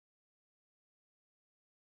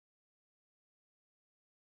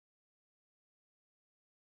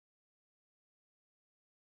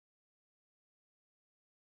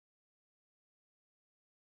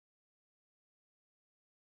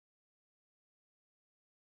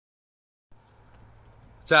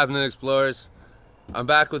What's happening, explorers? I'm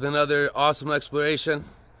back with another awesome exploration.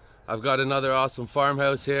 I've got another awesome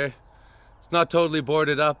farmhouse here. It's not totally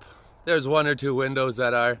boarded up. There's one or two windows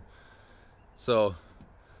that are. So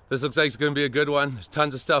this looks like it's going to be a good one. There's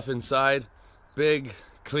tons of stuff inside. Big,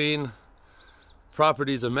 clean.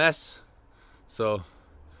 Property's a mess. So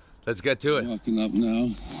let's get to it. Walking up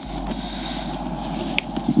now.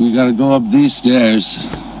 We gotta go up these stairs.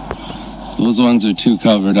 Those ones are too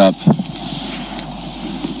covered up.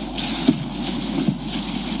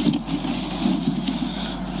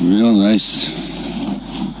 Real nice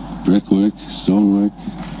brickwork, stonework.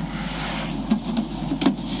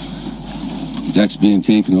 Deck's being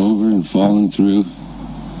taken over and falling through.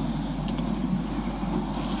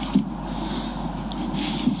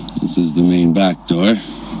 This is the main back door.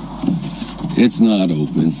 It's not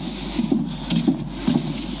open.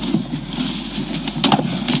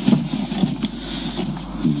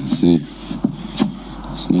 You can see,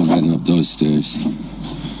 there's no getting up those stairs.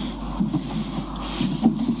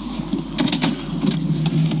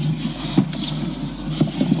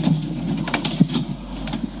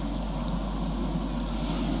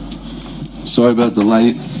 Sorry about the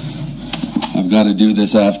light. I've got to do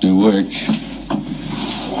this after work.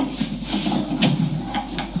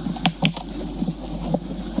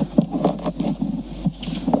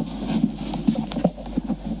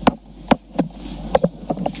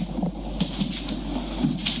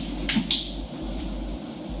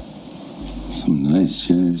 Some nice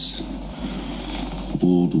chairs.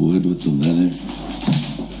 Old wood with the leather.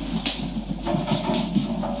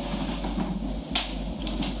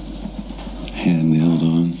 Hand nailed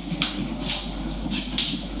on.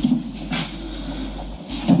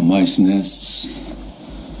 Mice nests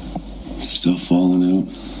still falling out.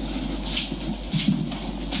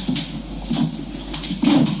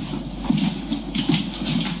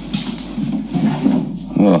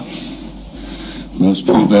 Oh, mouse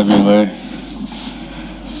poop everywhere.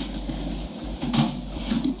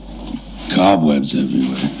 Cobwebs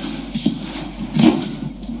everywhere.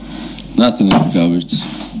 Nothing in the cupboards.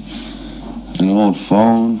 An old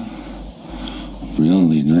phone,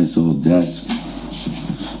 really nice old desk.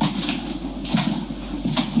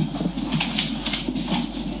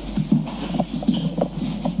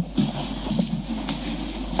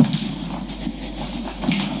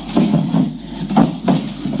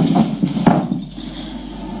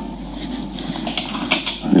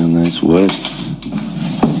 Real nice wood.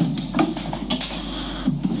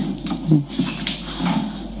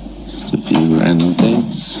 Just a few random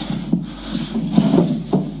things.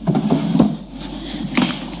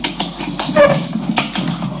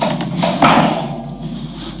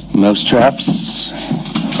 Mouse traps.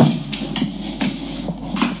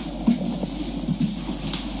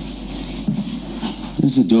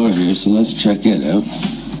 There's a door here, so let's check it out.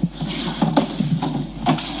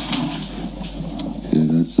 Okay,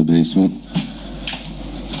 that's the basement.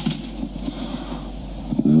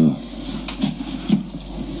 We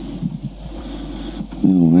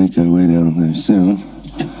will make our way down there soon.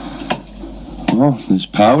 Oh, there's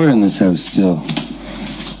power in this house still.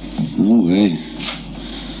 No way.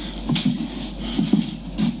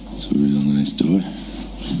 Real nice door.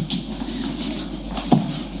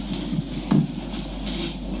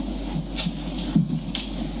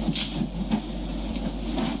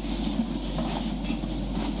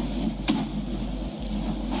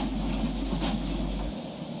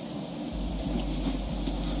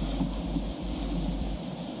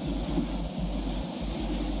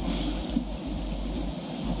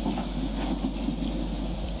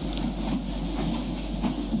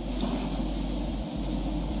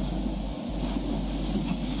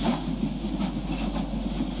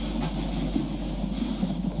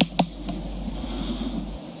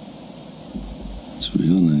 It's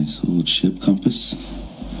real nice old ship compass.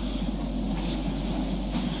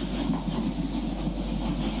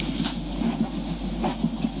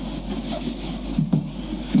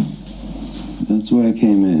 That's where I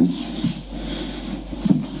came in.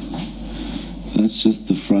 That's just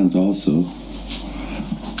the front also.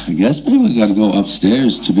 I guess maybe we gotta go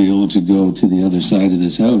upstairs to be able to go to the other side of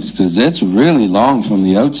this house, because it's really long from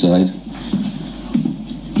the outside.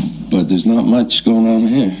 But there's not much going on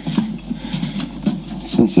here.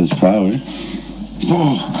 Since there's power.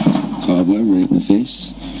 Oh, cobweb right in the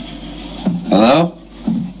face. Hello?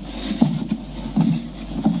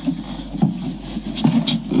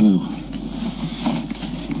 Ooh.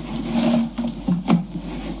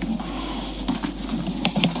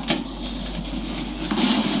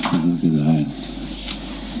 Look at that.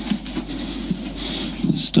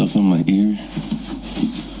 There's stuff on my ear.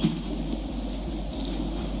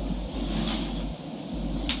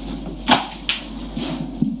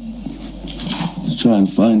 try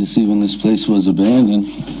and find to see when this place was abandoned.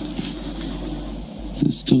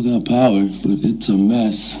 It's still got power, but it's a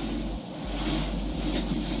mess.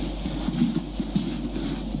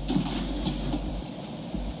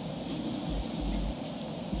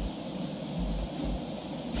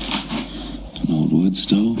 An old wood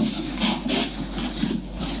stove.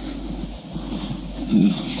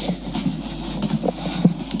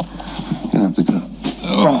 Gonna have to go.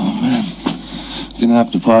 Oh man. Gonna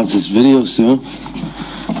have to pause this video soon.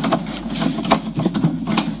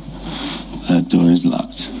 That door is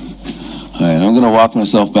locked. Alright, I'm gonna walk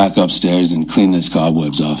myself back upstairs and clean this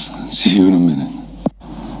cobwebs off. See you in a minute.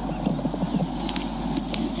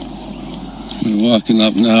 We're walking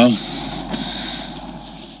up now.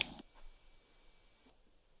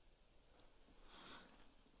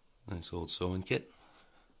 Nice old sewing kit.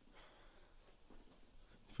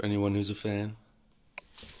 For anyone who's a fan.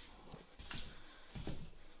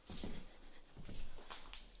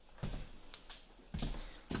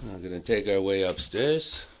 We're gonna take our way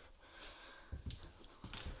upstairs.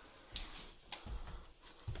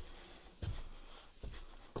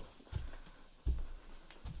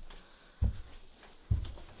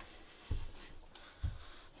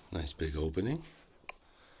 Nice big opening.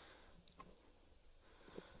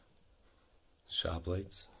 Shop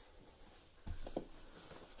lights.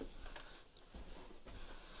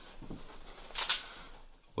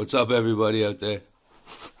 What's up, everybody out there?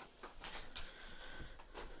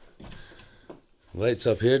 Lights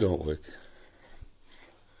up here don't work.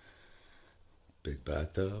 Big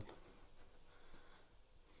bathtub.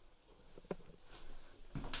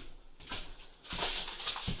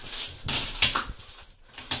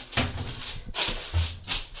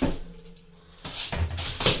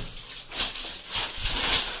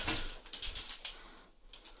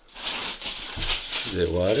 Is it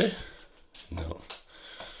water? No.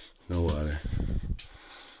 No water.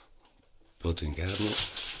 Built-in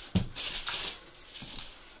cabinet.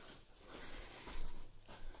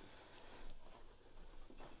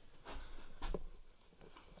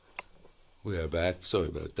 We are back. Sorry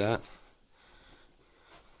about that.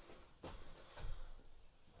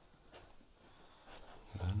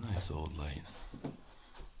 A nice old light.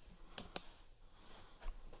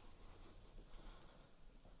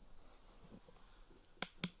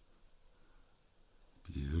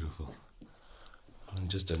 Beautiful. And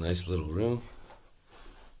just a nice little room.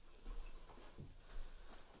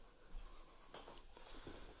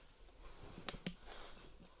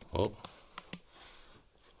 Oh.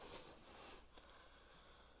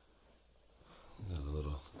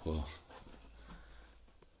 Well,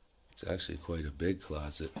 it's actually quite a big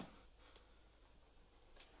closet.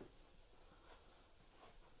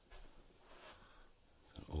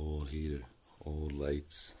 An old heater, old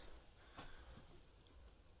lights.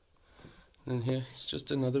 And here, it's just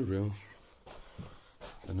another room.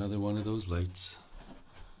 Another one of those lights.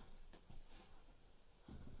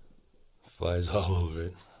 Flies all over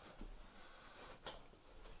it.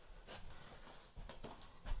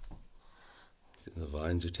 The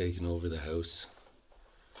vines are taking over the house,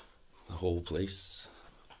 the whole place.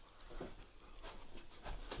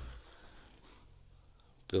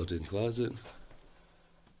 Built-in closet,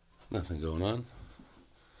 nothing going on.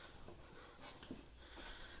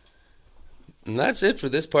 And that's it for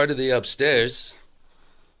this part of the upstairs.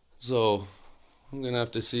 So I'm gonna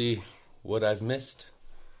have to see what I've missed,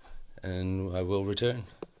 and I will return.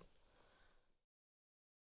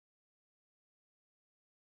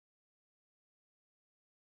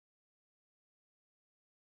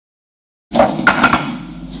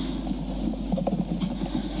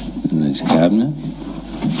 Nice cabinet.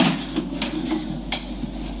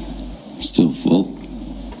 Still full.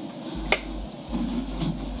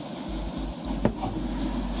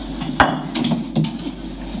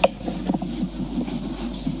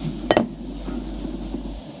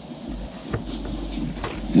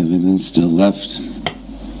 Everything's still left.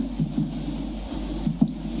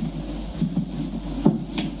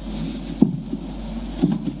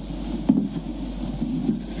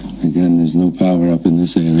 Again, there's no power up in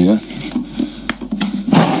this area.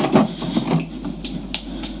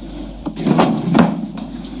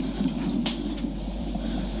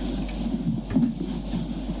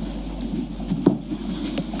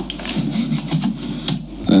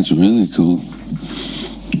 That's really cool.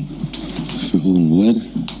 For holding wood.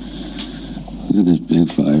 Look at this big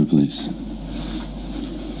fireplace.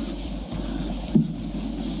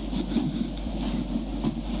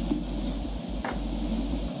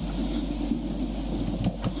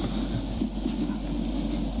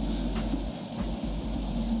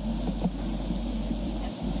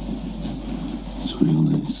 It's real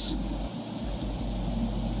nice.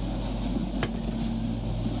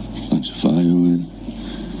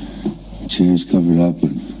 chairs covered up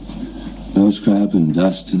with mouse crap and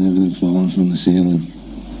dust and everything falling from the ceiling.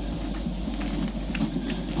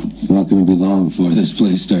 It's not going to be long before this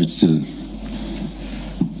place starts to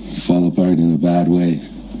fall apart in a bad way.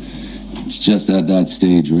 It's just at that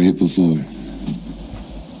stage right before.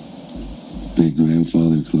 Big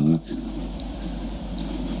grandfather clock.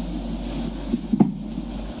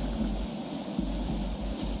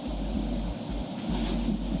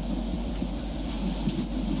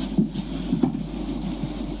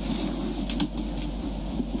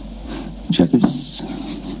 Checkers.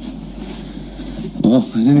 Oh,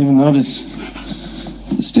 I didn't even notice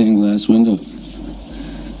the stained glass window.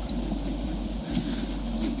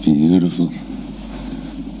 Beautiful.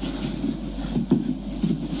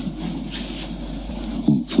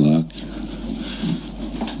 Old clock.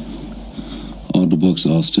 All the books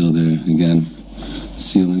all still there. Again,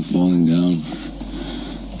 ceiling falling down.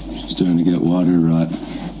 Starting to get water rot.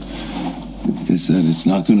 Like I said, it's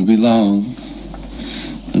not going to be long.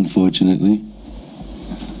 Unfortunately,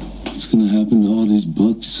 it's going to happen to all these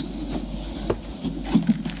books.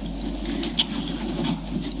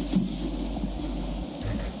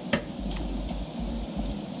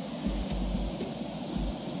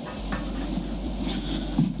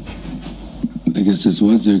 I guess this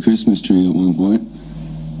was their Christmas tree at one point.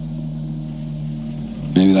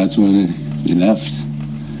 Maybe that's when they left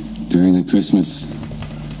during the Christmas. I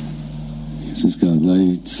guess it's got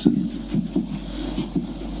lights and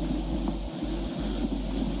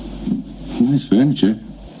nice furniture.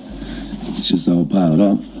 It's just all piled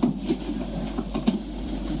up.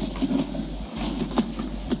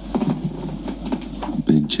 A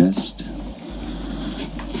big chest.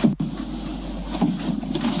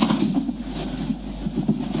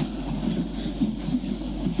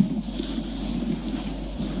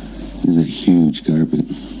 This is a huge carpet.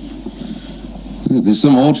 Look, there's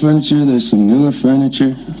some old furniture, there's some newer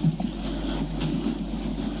furniture.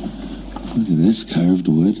 Look at this carved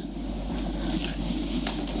wood.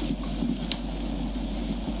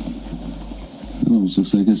 Almost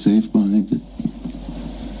looks like a safe behind it.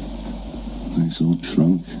 Nice old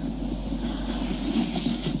trunk.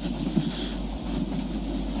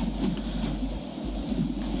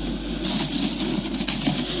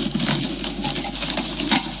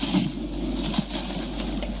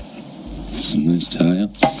 Some nice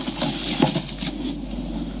tiles.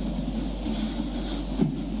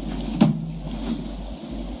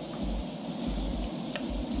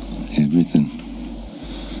 Everything.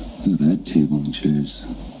 Look at that table and chairs.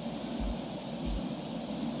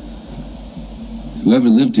 Whoever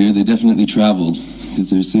lived here, they definitely traveled,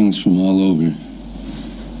 because there's things from all over.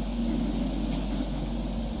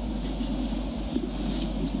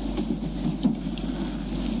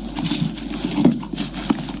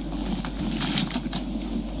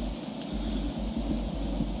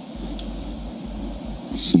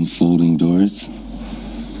 Some folding doors.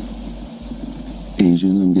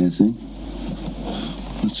 Asian, I'm guessing.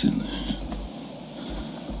 What's in there?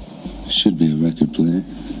 Should be a record player.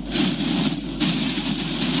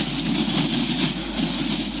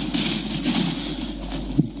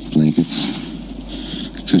 Blankets.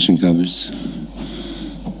 Cushion covers.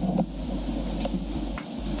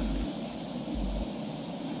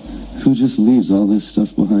 Who just leaves all this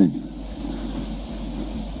stuff behind?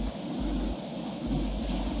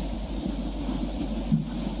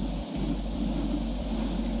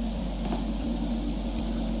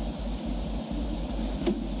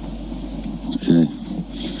 Okay.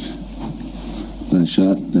 Last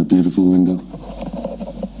shot, that beautiful window.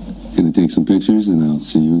 Gonna take some pictures and I'll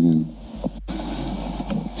see you again.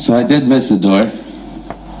 So I did miss a door,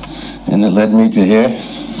 and it led me to here.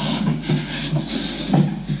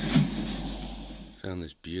 Found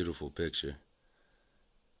this beautiful picture.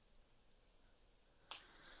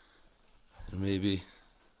 And maybe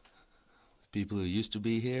people who used to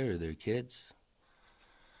be here or their kids.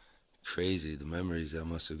 Crazy, the memories that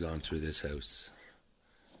must have gone through this house.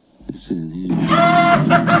 It's in here.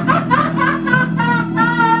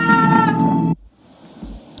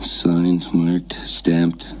 Signed, marked,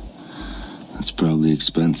 stamped. That's probably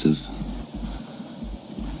expensive.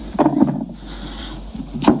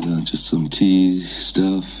 Got just some tea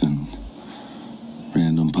stuff and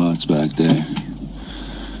random pots back there.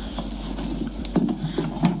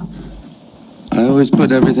 I always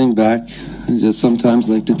put everything back. I just sometimes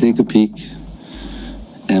like to take a peek.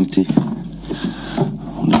 Empty.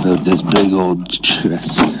 What about this big old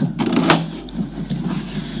chest?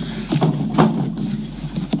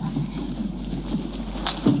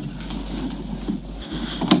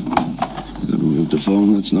 Gotta move the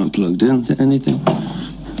phone that's not plugged into anything.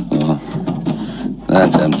 Oh,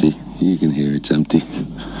 that's empty. You can hear it's empty.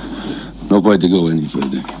 No point to go any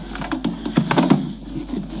further.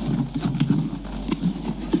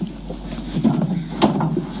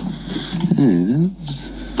 And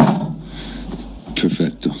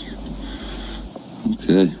perfecto.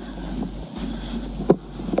 Okay.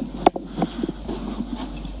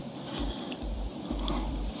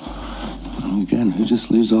 Again, who just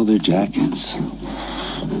leaves all their jackets?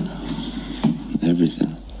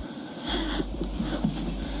 Everything.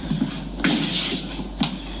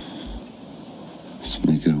 Let's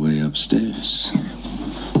make our way upstairs.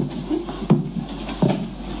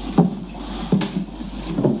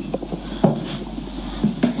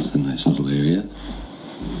 It's a nice little area.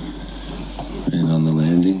 Right on the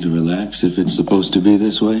landing to relax if it's supposed to be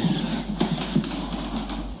this way.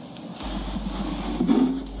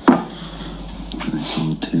 Nice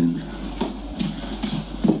little tin.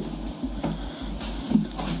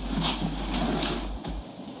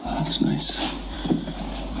 That's nice.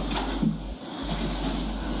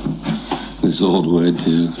 This old wood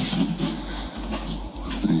too.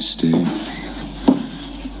 Nice stair.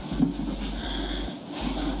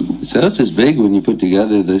 This house is big when you put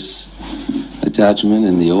together this attachment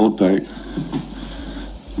and the old part.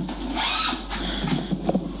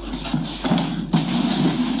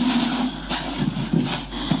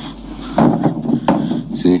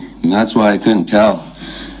 See, and that's why I couldn't tell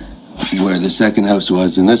where the second house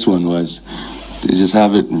was and this one was. They just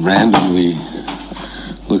have it randomly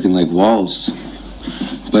looking like walls.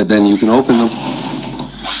 But then you can open them.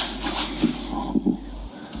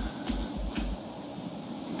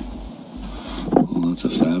 Lots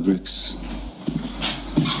of fabrics.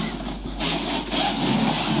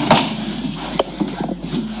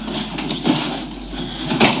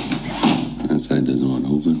 That side doesn't want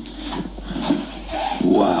to open.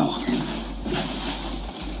 Wow.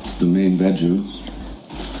 The main bedroom.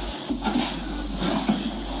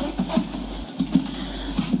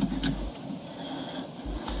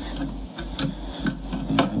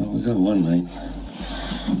 We got one night.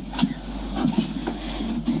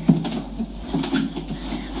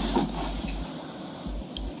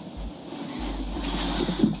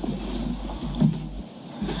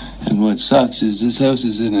 And what sucks is this house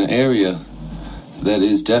is in an area that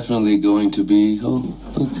is definitely going to be, oh,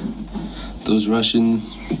 look, those Russian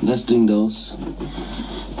nesting dolls.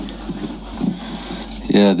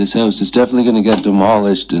 Yeah, this house is definitely going to get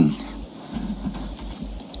demolished and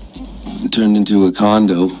turned into a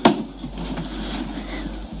condo.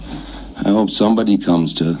 I hope somebody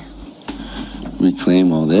comes to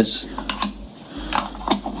reclaim all this.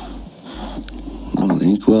 Little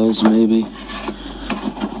inkwells, maybe.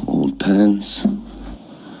 Old pens.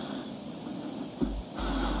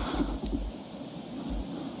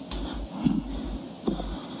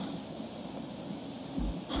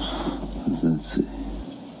 Let's see.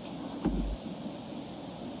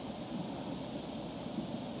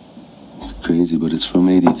 It's crazy, but it's from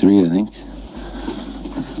 83, I think.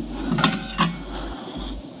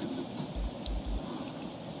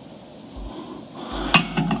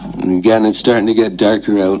 And again, it's starting to get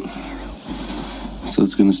darker out. So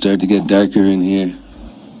it's going to start to get darker in here.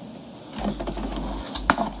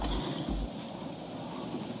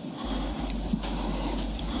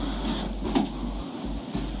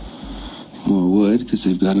 More wood, because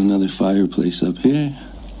they've got another fireplace up here.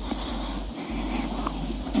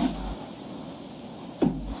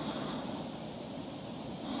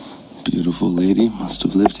 Beautiful lady, must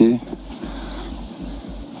have lived here.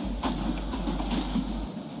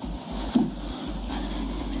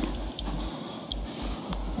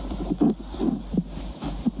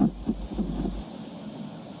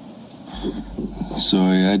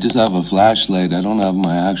 Sorry, I just have a flashlight. I don't have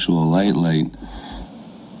my actual light.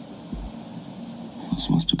 Those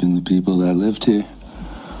must have been the people that lived here.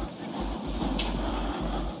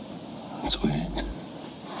 That's weird.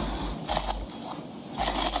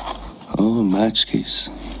 Oh, a match case.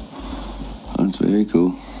 That's very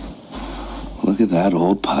cool. Look at that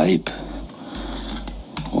old pipe.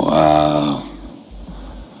 Wow.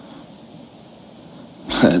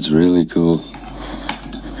 That's really cool.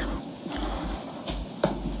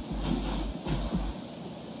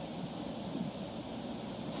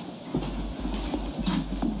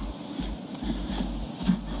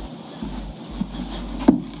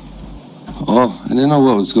 Oh, I didn't know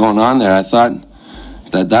what was going on there. I thought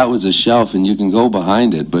that was a shelf and you can go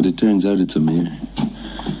behind it, but it turns out it's a mirror.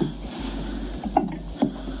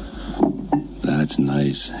 That's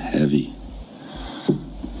nice, heavy.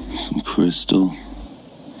 Some crystal.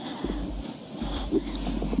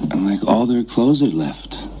 And like all their clothes are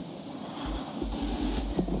left.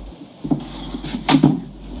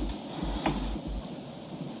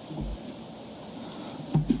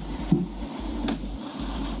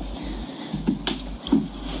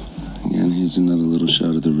 Here's another little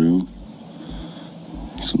shot of the room.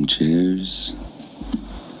 Some chairs.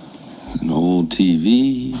 An old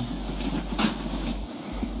TV.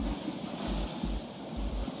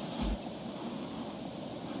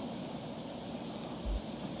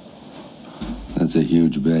 That's a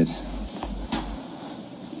huge bed.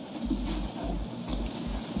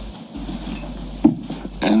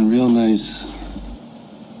 And real nice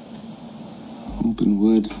open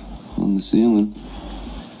wood on the ceiling.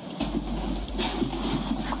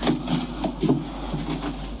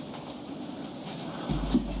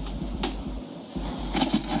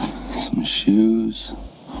 Some shoes.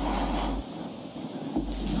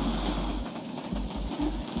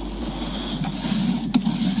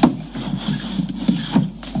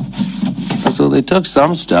 So they took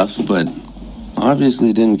some stuff, but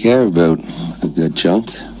obviously didn't care about a good chunk.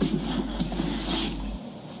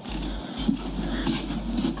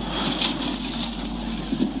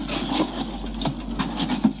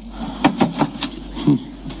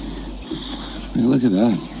 Hey, look at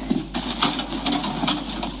that.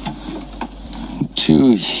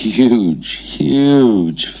 Two huge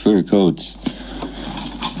fur coats.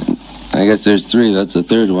 I guess there's three. That's a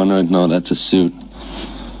third one. Or no, that's a suit.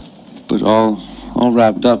 But all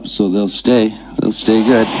wrapped up, so they'll stay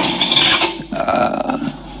good.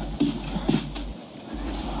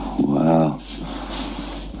 Wow.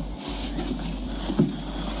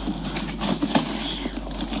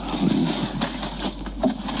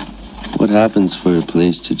 What happens for a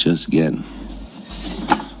place to just get?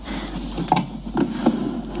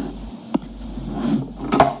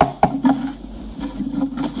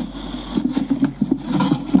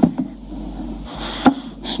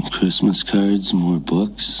 Christmas cards, more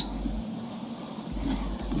books.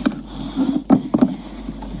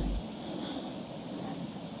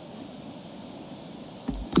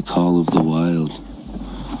 The Call of the Wild.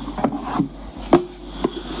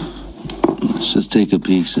 Let's just take a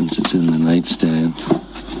peek since it's in the nightstand.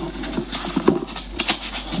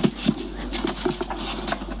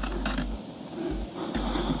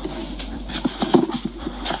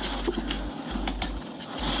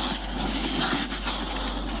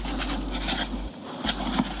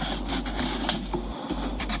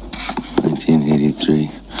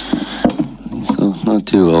 So not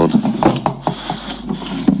too old.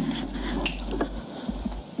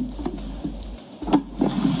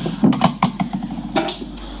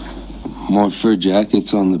 More fur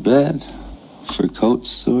jackets on the bed. Fur coats,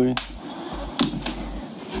 sorry.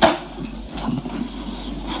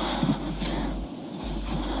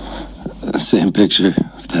 Same picture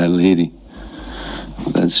of that lady.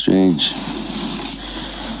 That's strange.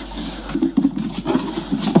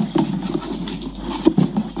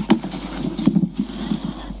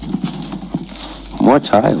 More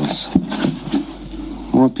tiles.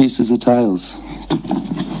 More pieces of tiles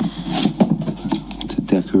to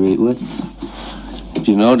decorate with. If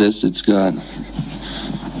you notice, it's got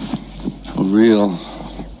a real,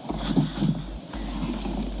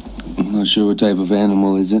 I'm not sure what type of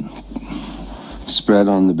animal is it, spread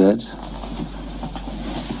on the bed.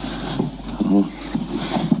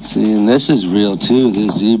 See, and this is real too,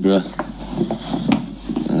 this zebra.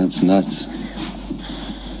 That's nuts.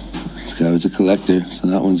 This guy was a collector, so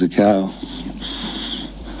that one's a cow.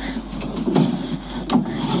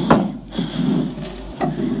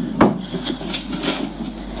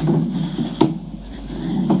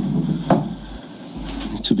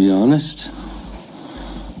 To be honest,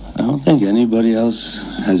 I don't think anybody else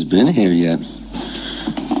has been here yet.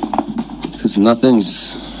 Because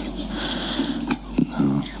nothing's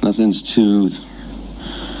too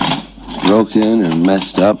broken and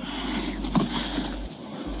messed up.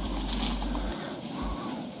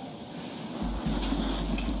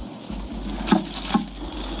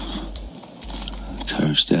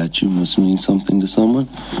 Car statue must mean something to someone.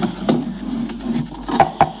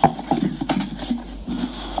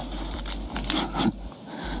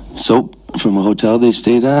 Soap from a hotel they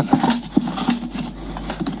stayed at.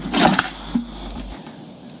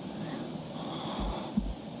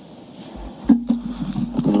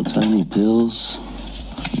 Little tiny pills.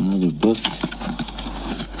 Another book.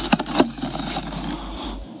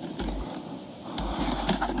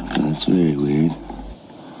 That's very weird.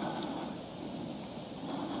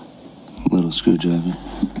 Little screwdriver.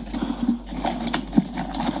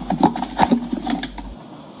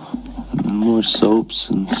 More soaps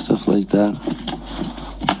and stuff like that.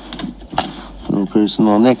 Little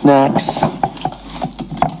personal knickknacks.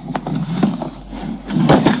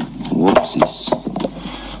 Whoopsies.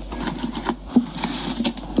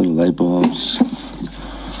 Little light bulbs.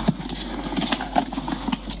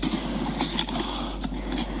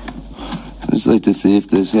 just like to see if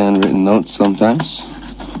there's handwritten notes sometimes.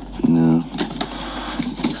 No.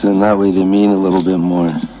 Because then that way they mean a little bit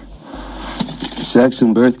more. Sex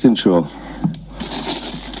and birth control.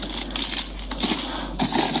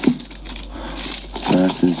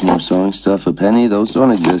 There's more sewing stuff. A penny, those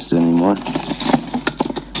don't exist anymore.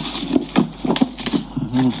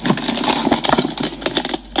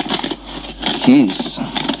 Keys.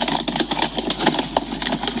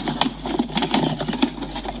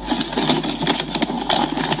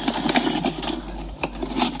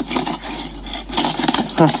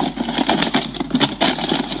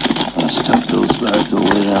 Let's tuck those back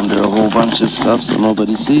away under a whole bunch of stuff so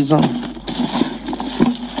nobody sees them.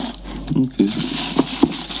 Okay.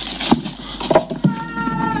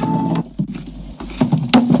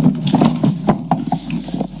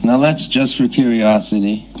 Now that's just for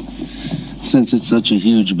curiosity, since it's such a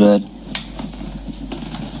huge bed.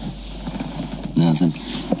 Nothing.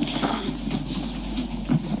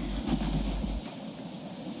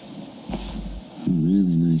 A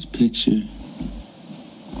really nice picture.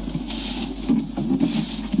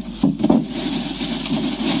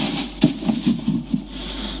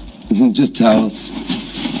 Just towels.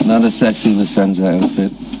 Not a sexy Licenza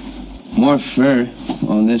outfit. More fur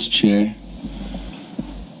on this chair.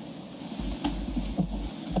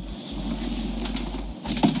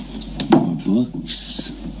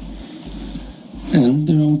 Books, and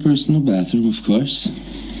their own personal bathroom, of course.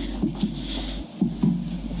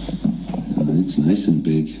 Oh, it's nice and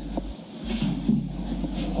big.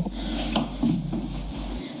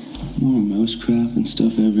 More mouse crap and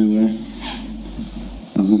stuff everywhere.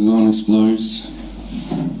 How's it going, explorers?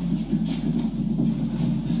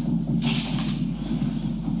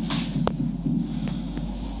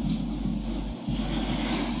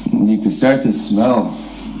 You can start to smell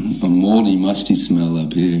a moldy, musty smell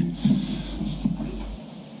up here.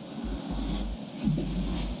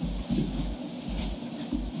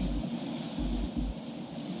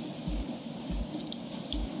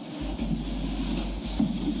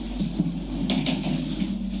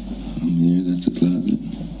 Here, that's a closet.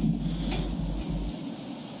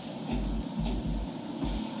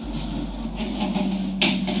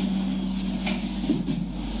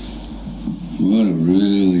 What a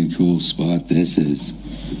really cool spot this is.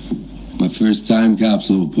 My first time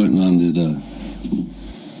capsule putting onto the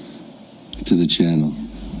channel.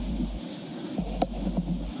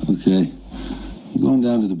 Okay, I'm going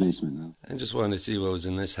down to the basement now. I just wanted to see what was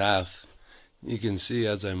in this half. You can see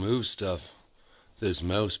as I move stuff, there's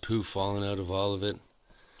mouse poo falling out of all of it.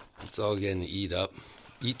 It's all getting eaten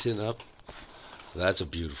up. That's a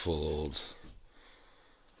beautiful old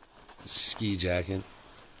ski jacket.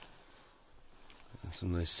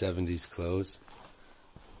 Some nice 70s clothes.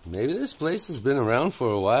 Maybe this place has been around for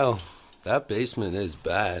a while. That basement is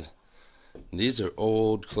bad. These are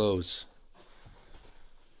old clothes.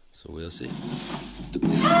 So we'll see.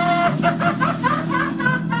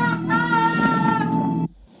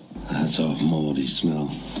 That's a moldy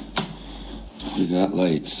smell. We got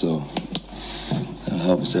lights, so that'll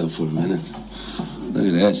help us out for a minute. Look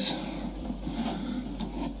at this.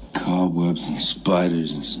 Cobwebs and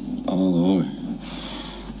spiders and all over.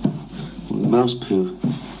 Mouse poo.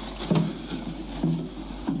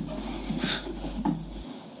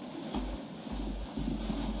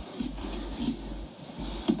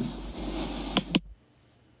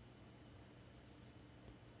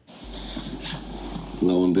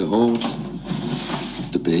 Lo and behold,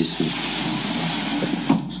 the basement.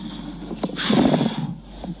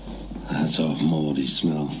 That's a moldy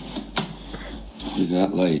smell. We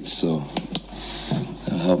got lights, so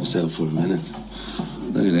that'll help us out for a minute.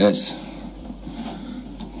 Look at this.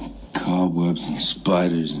 Cobwebs and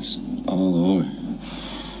spiders and all over.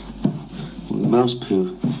 Mouse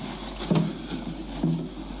poo.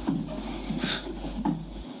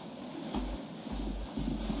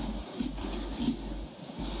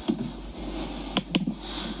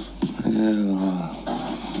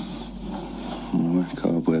 More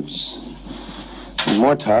cobwebs. And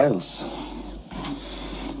more tiles.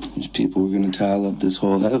 These people were going to tile up this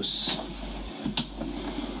whole house.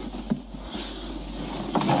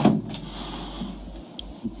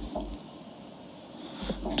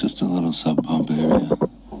 Just a little sub pump area.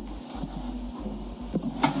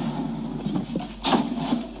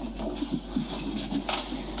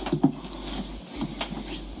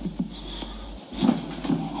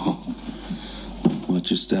 Watch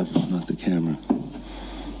your step, not the camera.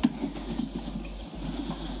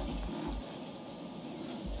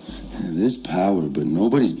 And there's power, but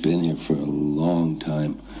nobody's been here for a long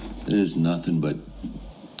time. There's nothing but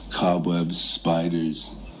cobwebs, spiders.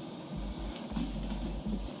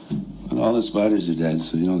 But all the spiders are dead,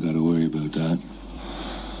 so you don't got to worry about that.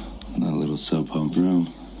 And that little sub-pump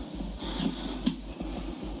room.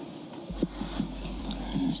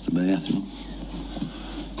 Here's the bathroom.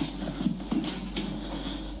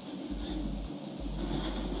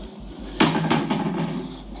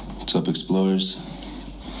 What's up, explorers?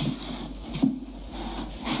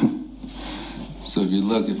 So if you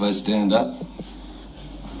look, if I stand up,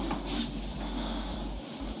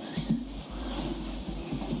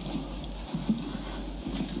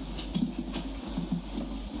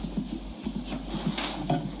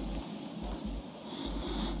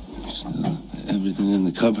 everything in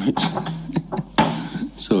the cupboards.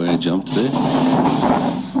 Sorry, I jumped there.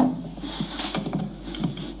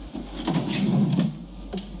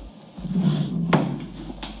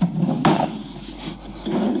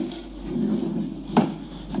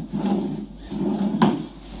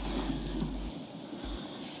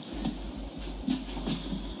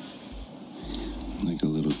 Like a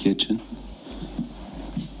little kitchen.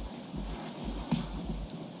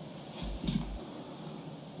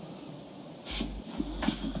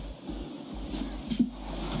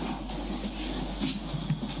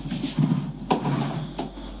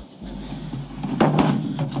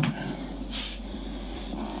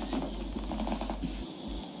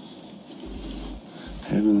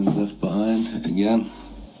 Everything's left behind. Again,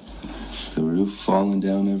 the roof falling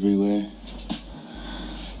down everywhere.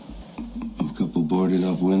 A couple boarded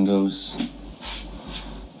up windows.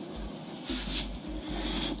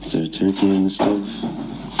 Is there a turkey in the stove?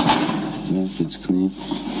 No, it's clean.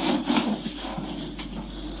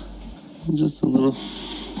 Just a little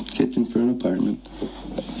kitchen for an apartment.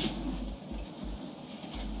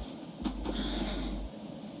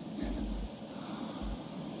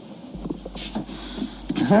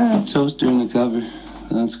 Toaster in the cover.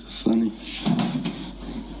 That's funny.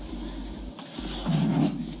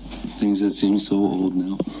 Things that seem so old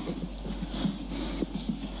now.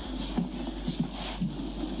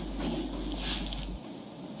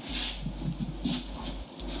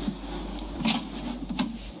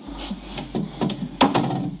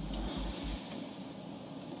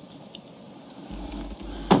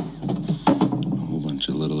 A whole bunch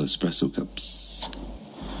of little espresso cups.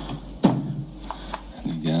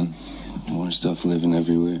 Again, more stuff living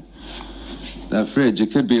everywhere. That fridge,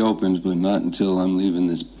 it could be opened, but not until I'm leaving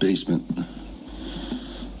this basement.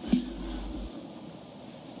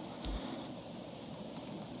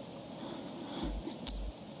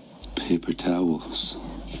 Paper towels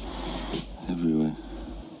everywhere.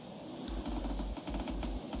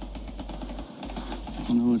 I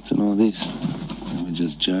wonder what's in all these. Maybe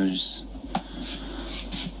just jars.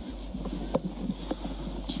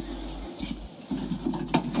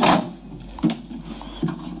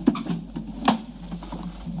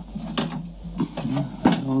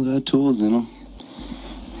 All got tools in them.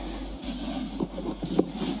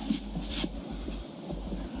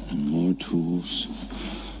 And more tools.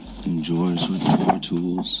 And drawers with more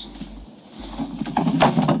tools.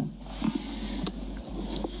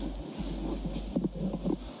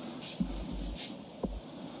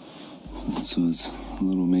 So it's a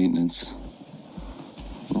little maintenance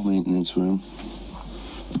room.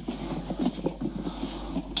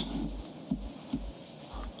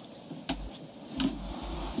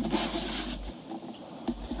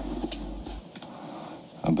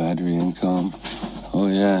 A battery income. Oh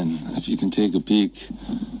yeah, and if you can take a peek,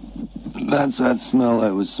 that's that smell I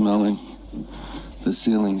was smelling. The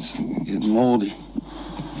ceiling's getting moldy.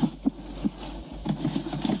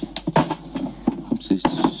 Oopsies.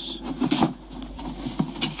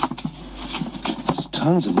 There's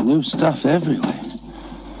tons of new stuff everywhere.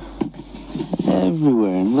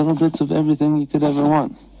 Everywhere, and little bits of everything you could ever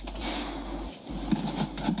want.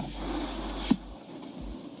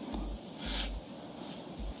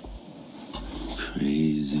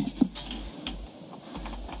 Crazy.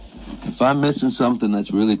 If I'm missing something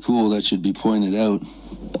that's really cool that should be pointed out,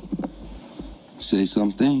 say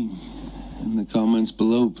something in the comments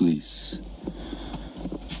below, please.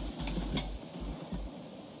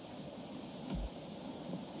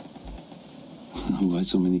 Why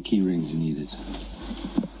so many key rings needed?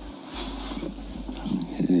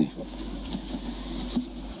 Okay.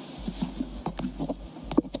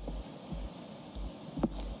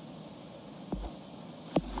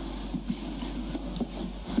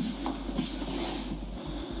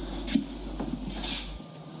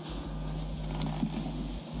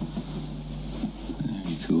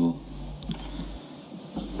 Very cool.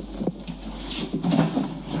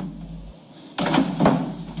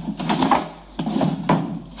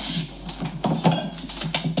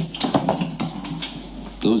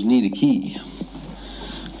 Those need a key.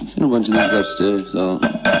 So And a bunch of these upstairs. So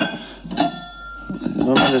I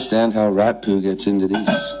don't understand how rat poo gets into these.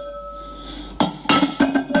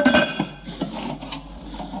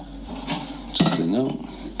 Just a note.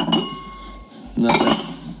 Nothing.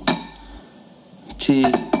 Tea.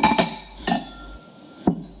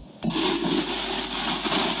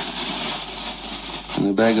 And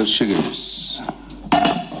a bag of sugars.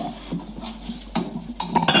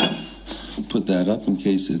 Put that up in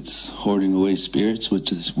case it's hoarding away spirits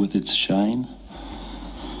with its shine.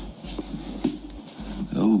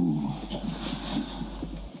 Oh,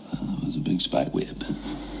 that was a big spider web.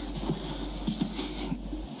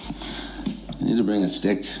 I need to bring a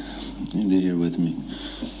stick into here with me.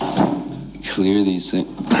 Clear these things.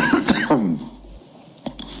 Got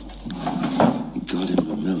in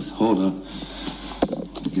my mouth. Hold on.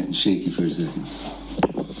 I'm getting shaky for a second.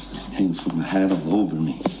 Hanging from my hat all over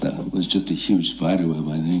me. That was just a huge spider web,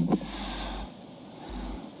 I think.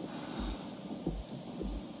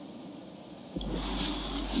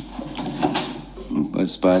 By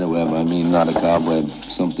spider web, I mean not a cobweb,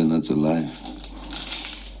 something that's alive.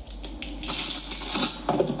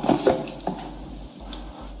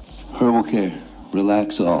 Herbal care,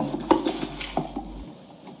 relax all.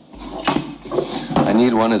 I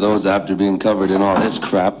need one of those after being covered in all this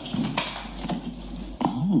crap.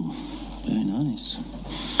 Oh, very nice.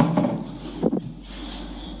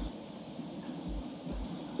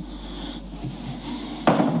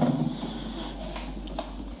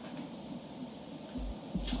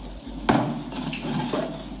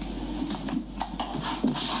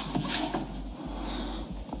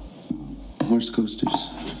 Horse coasters.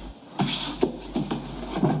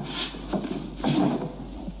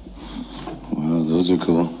 Wow, those are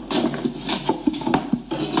cool.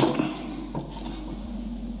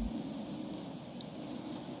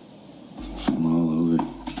 From all over.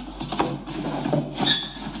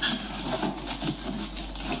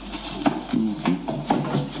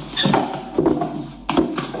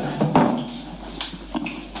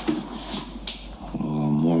 Oh,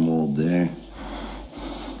 more mold there.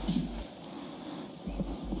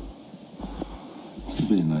 It'd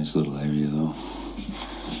be a nice little area, though.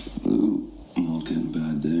 Ooh, mold getting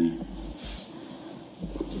bad there.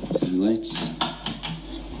 Any lights?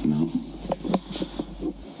 No.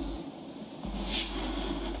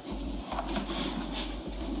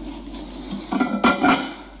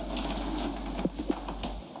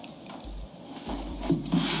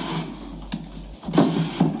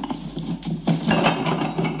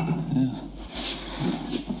 Yeah.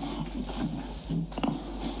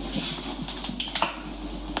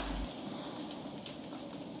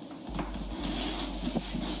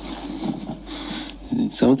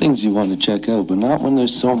 Some things you want to check out, but not when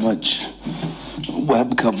there's so much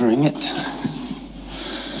web covering it.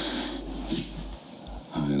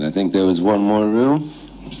 All right, I think there was one more room.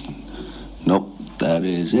 Nope, that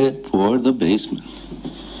is it for the basement.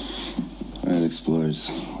 All right,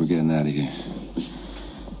 explorers, we're getting out of here.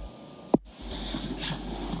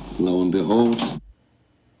 Lo and behold.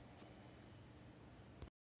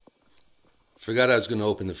 Forgot I was going to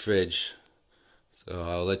open the fridge, so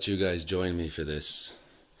I'll let you guys join me for this.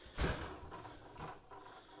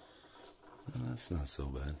 Well, that's not so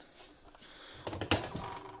bad.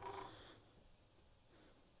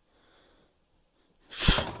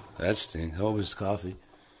 That stinks. Oh, it's coffee.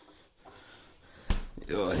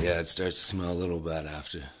 Oh, yeah, it starts to smell a little bad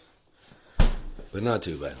after. But not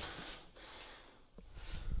too bad.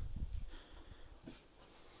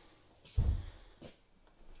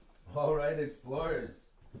 Alright, explorers.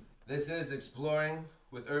 This is Exploring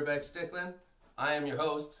with Urbex Stickland. I am your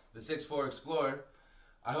host, the 6'4 Explorer.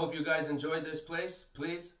 I hope you guys enjoyed this place.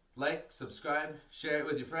 Please like, subscribe, share it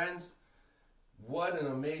with your friends. What an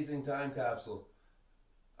amazing time capsule.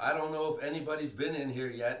 I don't know if anybody's been in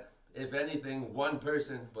here yet. If anything, one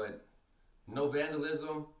person, but no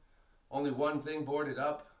vandalism. Only one thing boarded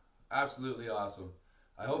up. Absolutely awesome.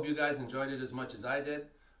 I hope you guys enjoyed it as much as I did.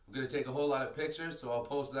 I'm going to take a whole lot of pictures, so I'll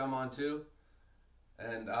post them on too.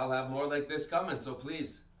 And I'll have more like this coming, so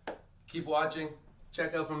please keep watching.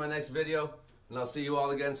 Check out for my next video, and I'll see you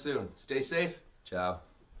all again soon. Stay safe. Ciao.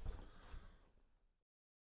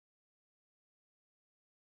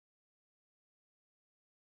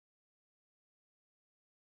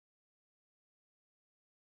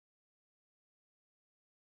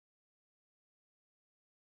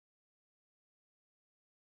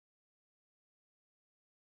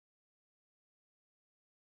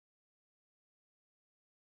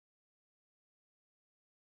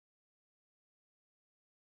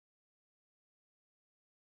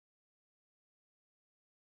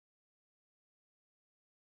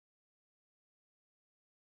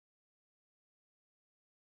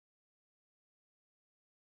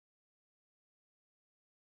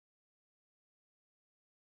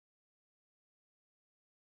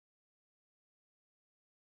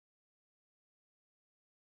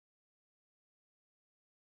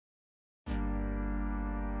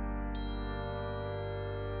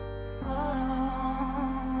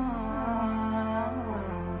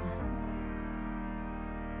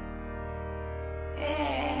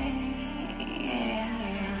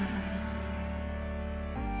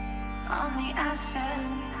 From the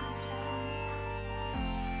ashes,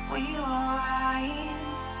 we will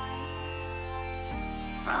rise.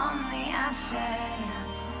 From the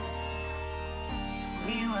ashes,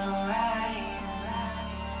 we will rise.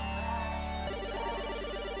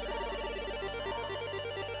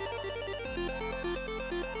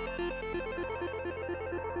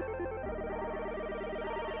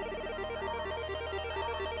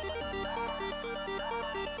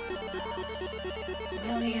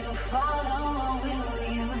 Will you follow or will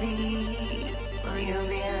you lead? Will you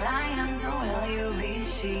be lions or will you be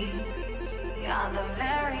sheep? We are the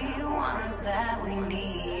very ones that we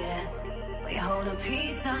need. We hold a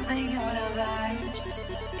piece of the universe,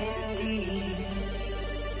 indeed.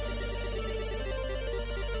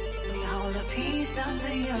 We hold a piece of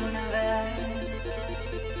the universe,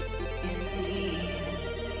 indeed.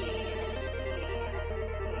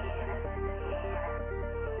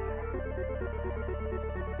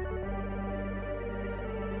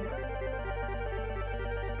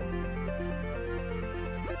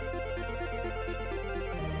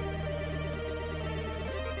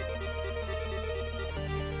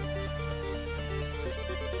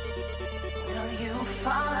 Will you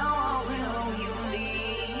follow or will you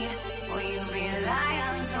lead? Will you be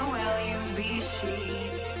lions or will you be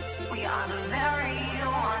sheep? We are the very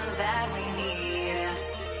ones that we need.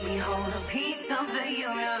 We hold a piece of the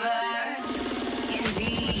universe,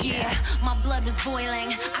 indeed. Yeah, my blood was boiling,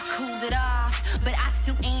 I cooled it off, but I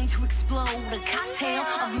still aim to explode a cocktail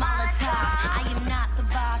of Molotov. I am not the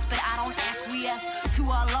boss, but I don't acquiesce to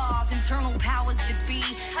our laws. Internal powers that be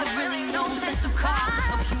have really no sense of cause.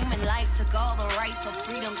 Of human life took all the rights of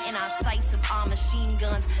freedom in our sights of our machine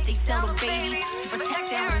guns. They sell to babies to protect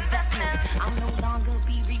their investments. I'll no longer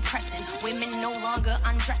be repressing, women no longer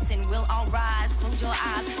undressing. We'll all rise, close your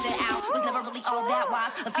eyes. That owl was never really all that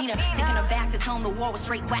wise. Athena taking her back to tell him the war was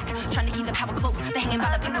straight whack. Trying to keep the power close, they're hanging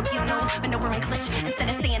by the Pinocchio nose. But nowhere in clinch, instead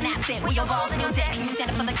of saying that's it, with your balls and your deck, can you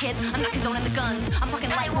stand up for the kids? I'm not condoning the guns, I'm talking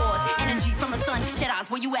light wars. Energy from the sun, Jedi's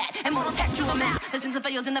where you at? Immortals tech drew a map. There's been some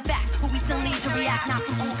failures in the facts, but we still need to react, not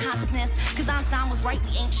from old consciousness. Cause Einstein was right,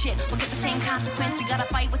 we ain't shit. We'll get the same consequence, we gotta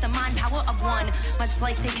fight with the mind power of one. Much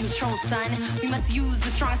like they control, son. We must use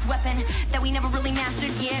the strongest weapon that we never really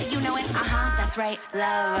mastered. Yeah, you know it, that's right,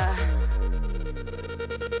 love.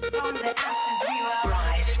 From the